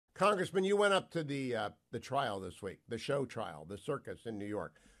Congressman, you went up to the trial this week, the show trial, the circus in New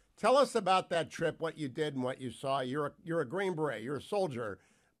York. Tell us about that trip, what you did and what you saw. You're a Green Beret, you're a soldier,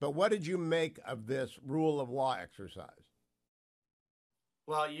 but what did you make of this rule of law exercise?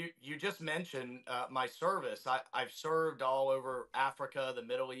 Well, you just mentioned my service. I've served all over Africa, the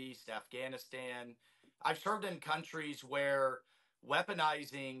Middle East, Afghanistan. I've served in countries where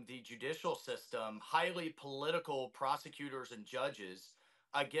weaponizing the judicial system, highly political prosecutors and judges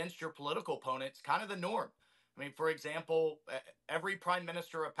against your political opponents, kind of the norm. I mean, for example, every prime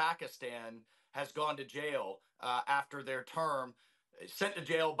minister of Pakistan has gone to jail after their term, sent to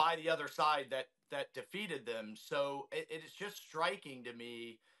jail by the other side that defeated them. So it is just striking to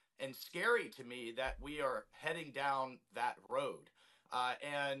me and scary to me that we are heading down that road.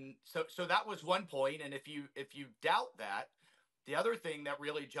 And so that was one point. And if you doubt that, the other thing that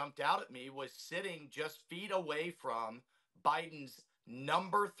really jumped out at me was sitting just feet away from Biden's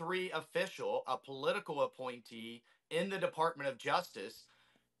number three official, a political appointee in the Department of Justice,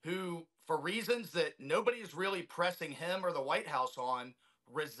 who, for reasons that nobody is really pressing him or the White House on,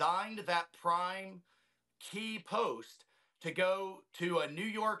 resigned that prime key post to go to a New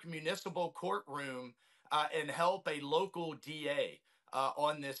York municipal courtroom and help a local DA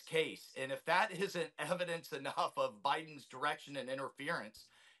on this case. And if that isn't evidence enough of Biden's direction and interference,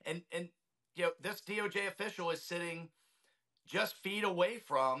 and this DOJ official is sitting just feet away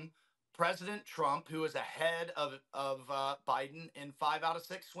from President Trump, who is ahead of Biden in 5 out of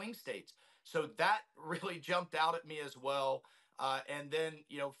 6 swing states. So that really jumped out at me as well. And then,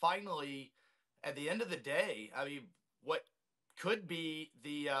 finally, at the end of the day, I mean, what could be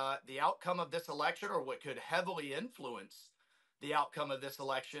the outcome of this election, or what could heavily influence the outcome of this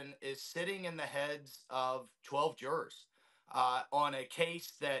election, is sitting in the heads of 12 jurors on a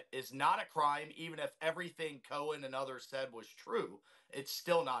case that is not a crime. Even if everything Cohen and others said was true, it's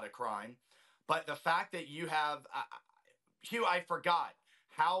still not a crime. But the fact that you have, Hugh, I forgot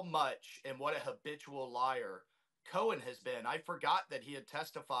how much and what a habitual liar Cohen has been. I forgot that he had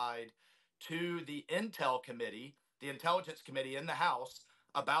testified to the Intel Committee, the Intelligence Committee in the House,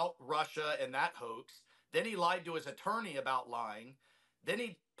 about Russia and that hoax. Then he lied to his attorney about lying. Then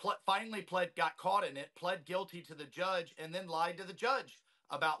he finally got caught in it, pled guilty to the judge, and then lied to the judge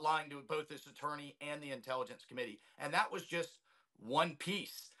about lying to both his attorney and the Intelligence Committee. And that was just one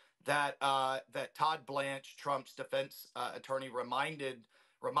piece that Todd Blanche, Trump's defense attorney, reminded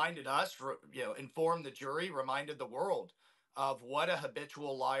us, informed the jury, reminded the world of what a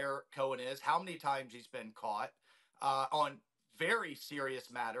habitual liar Cohen is, how many times he's been caught on very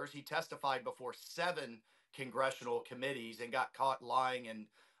serious matters. He testified before 7 congressional committees and got caught lying in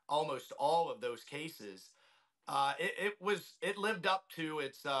almost all of those cases. It lived up to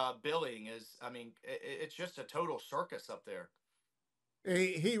its billing. It's just a total circus up there.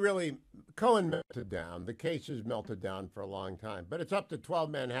 He really, Cohen melted down. The case has melted down for a long time, but it's up to 12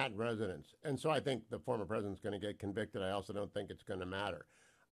 Manhattan residents. And so I think the former president's going to get convicted. I also don't think it's going to matter.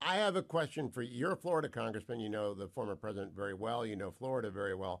 I have a question for you. You're a Florida congressman. You know the former president very well. You know Florida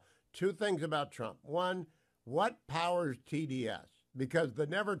very well. 2 things about Trump. One, what powers TDS? Because the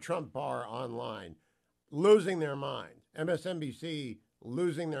Never Trump Bar online, losing their minds. MSNBC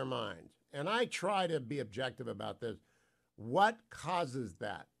losing their minds. And I try to be objective about this. What causes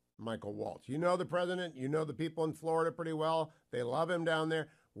that, Michael Waltz? You know the president. You know the people in Florida pretty well. They love him down there.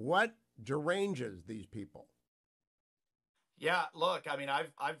 What deranges these people? Yeah, look, I mean,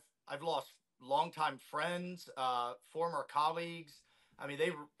 I've lost longtime friends, former colleagues. I mean,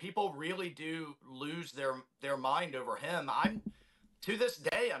 people really do lose their mind over him. To this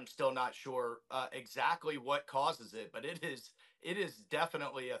day, I'm still not sure exactly what causes it, but it is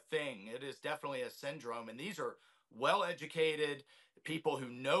definitely a thing. It is definitely a syndrome, and these are well-educated people who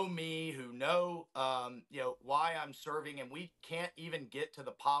know me, who know why I'm serving, and we can't even get to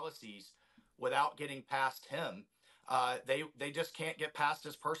the policies without getting past him. They just can't get past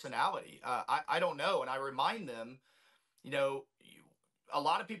his personality. I don't know, and I remind them, you know, a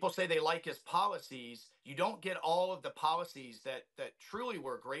lot of people say they like his policies. You don't get all of the policies that truly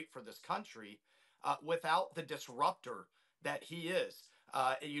were great for this country without the disruptor that he is.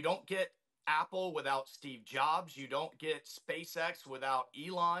 You don't get Apple without Steve Jobs. You don't get SpaceX without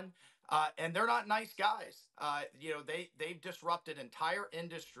Elon. And they're not nice guys. They've disrupted entire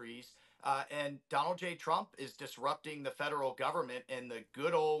industries. And Donald J. Trump is disrupting the federal government in the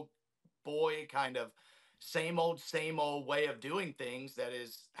good old boy kind of same old way of doing things that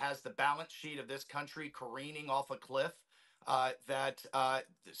has the balance sheet of this country careening off a cliff. That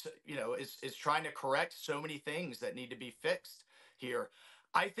is trying to correct so many things that need to be fixed here.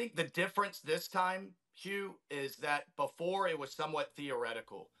 I think the difference this time, Hugh, is that before it was somewhat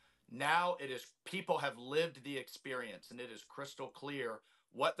theoretical. Now it is people have lived the experience, and it is crystal clear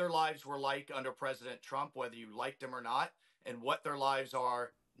what their lives were like under President Trump, whether you liked him or not, and what their lives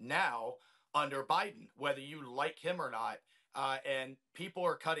are now under Biden, whether you like him or not. And people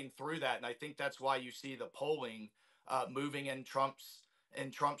are cutting through that, and I think that's why you see the polling moving in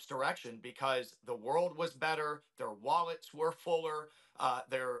Trump's direction, because the world was better, their wallets were fuller,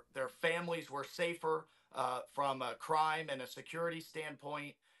 their families were safer from a crime and a security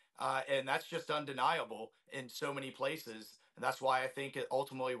standpoint, and that's just undeniable in so many places. And that's why I think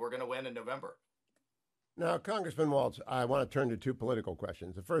ultimately we're going to win in November. Now, Congressman Waltz, I want to turn to two political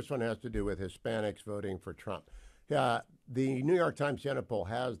questions. The first one has to do with Hispanics voting for Trump. The New York Times Senate poll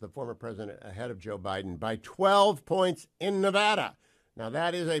has the former president ahead of Joe Biden by 12 points in Nevada. Now,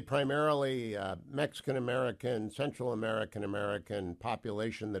 that is a primarily Mexican American, Central American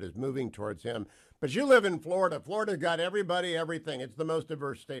population that is moving towards him. But you live in Florida. Florida's got everybody, everything. It's the most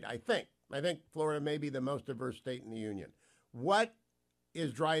diverse state, I think. I think Florida may be the most diverse state in the union. What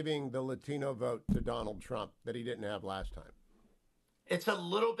is driving the Latino vote to Donald Trump that he didn't have last time? It's a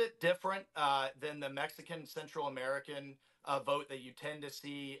little bit different than the Mexican Central American vote that you tend to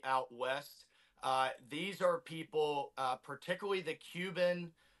see out west. These are people, particularly the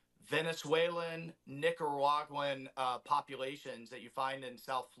Cuban, Venezuelan, Nicaraguan populations that you find in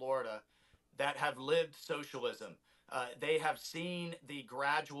South Florida that have lived socialism. They have seen the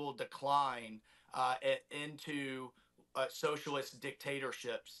gradual decline into socialist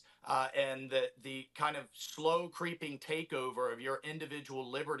dictatorships, and the kind of slow creeping takeover of your individual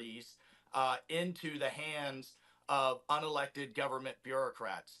liberties into the hands of unelected government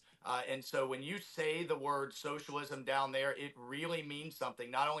bureaucrats. And so when you say the word socialism down there, it really means something.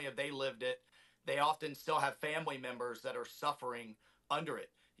 Not only have they lived it, they often still have family members that are suffering under it.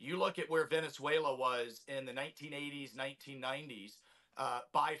 You look at where Venezuela was in the 1980s, 1990s,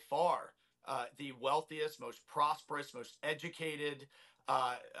 by far the wealthiest, most prosperous, most educated,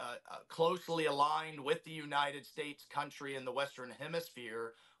 closely aligned with the United States country in the Western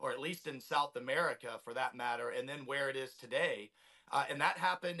Hemisphere, or at least in South America for that matter, and then where it is today. And that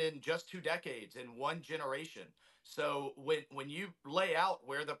happened in just 2 decades, in one generation. So when you lay out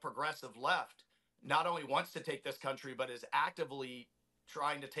where the progressive left not only wants to take this country, but is actively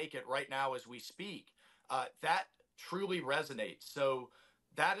trying to take it right now as we speak, that truly resonates. So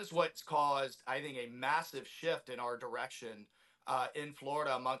that is what's caused, I think, a massive shift in our direction in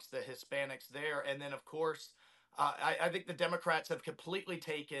Florida amongst the Hispanics there. And then, of course, I think the Democrats have completely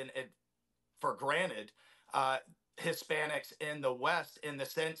taken it for granted Hispanics in the West, in the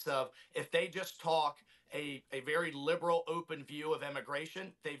sense of if they just talk a very liberal, open view of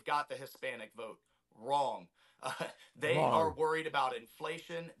immigration, they've got the Hispanic vote. Wrong. Uh, they are Wrong. worried about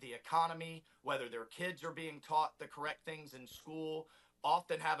inflation, the economy, whether their kids are being taught the correct things in school,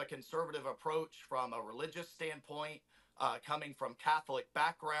 often have a conservative approach from a religious standpoint, coming from Catholic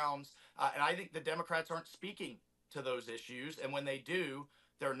backgrounds. And I think the Democrats aren't speaking to those issues. And when they do,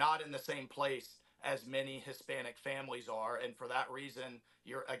 they're not in the same place as many Hispanic families are. And for that reason,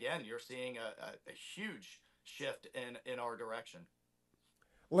 you're seeing a huge shift in our direction.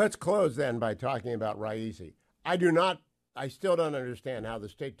 Let's close then by talking about Raisi. I still don't understand how the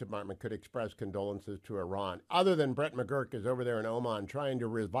State Department could express condolences to Iran, other than Brett McGurk is over there in Oman trying to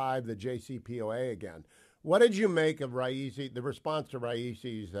revive the JCPOA again. What did you make of Raisi, the response to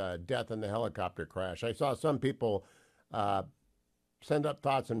Raisi's death in the helicopter crash? I saw some people uh, send up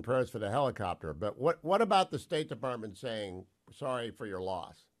thoughts and prayers for the helicopter, but what about the State Department saying sorry for your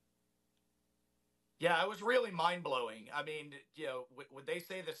loss? Yeah, it was really mind blowing. I mean, would they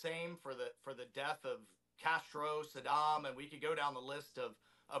say the same for the death of Castro, Saddam, and we could go down the list of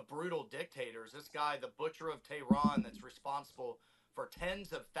brutal dictators? This guy, the butcher of Tehran, that's responsible for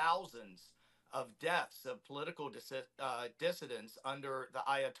tens of thousands of deaths of political dissidents under the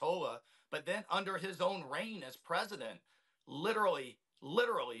Ayatollah, but then under his own reign as president, literally,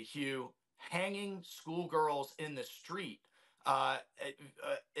 Hugh, hanging schoolgirls in the street uh,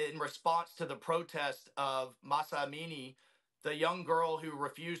 in response to the protest of Masa Amini, the young girl who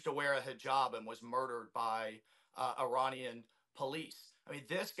refused to wear a hijab and was murdered by Iranian police. I mean,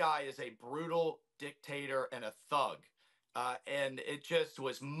 this guy is a brutal dictator and a thug. And it just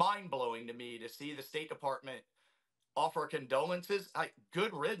was mind blowing to me to see the State Department offer condolences.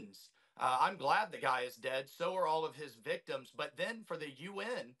 Good riddance. I'm glad the guy is dead. So are all of his victims. But then for the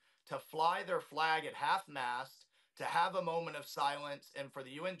UN to fly their flag at half mast, to have a moment of silence, and for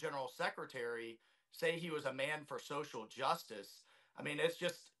the UN General Secretary say he was a man for social justice. I mean, it's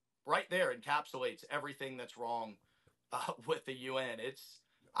just right there encapsulates everything that's wrong with the UN.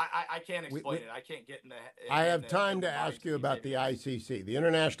 I can't We, explain we, it. I can't get in I the have time in to the minds ask of you these about the idiots. ICC, the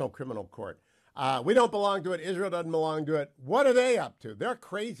International Criminal Court. We don't belong to it. Israel doesn't belong to it. What are they up to? They're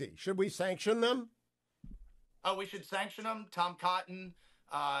crazy. Should we sanction them? Oh, we should sanction them. Tom Cotton,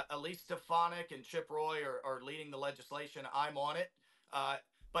 Elise Stefanik, and Chip Roy are leading the legislation. I'm on it. Uh,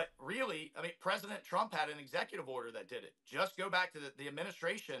 but really, I mean, President Trump had an executive order that did it. Just go back to the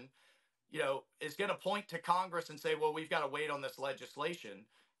administration, is going to point to Congress and say, well, we've got to wait on this legislation.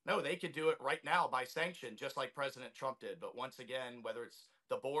 No, they could do it right now by sanction, just like President Trump did. But once again, whether it's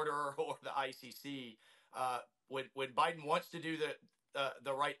the border or the ICC, uh, when Biden wants to do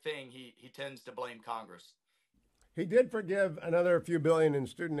the right thing, he tends to blame Congress. He did forgive another few billion in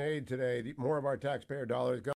student aid today. More of our taxpayer dollars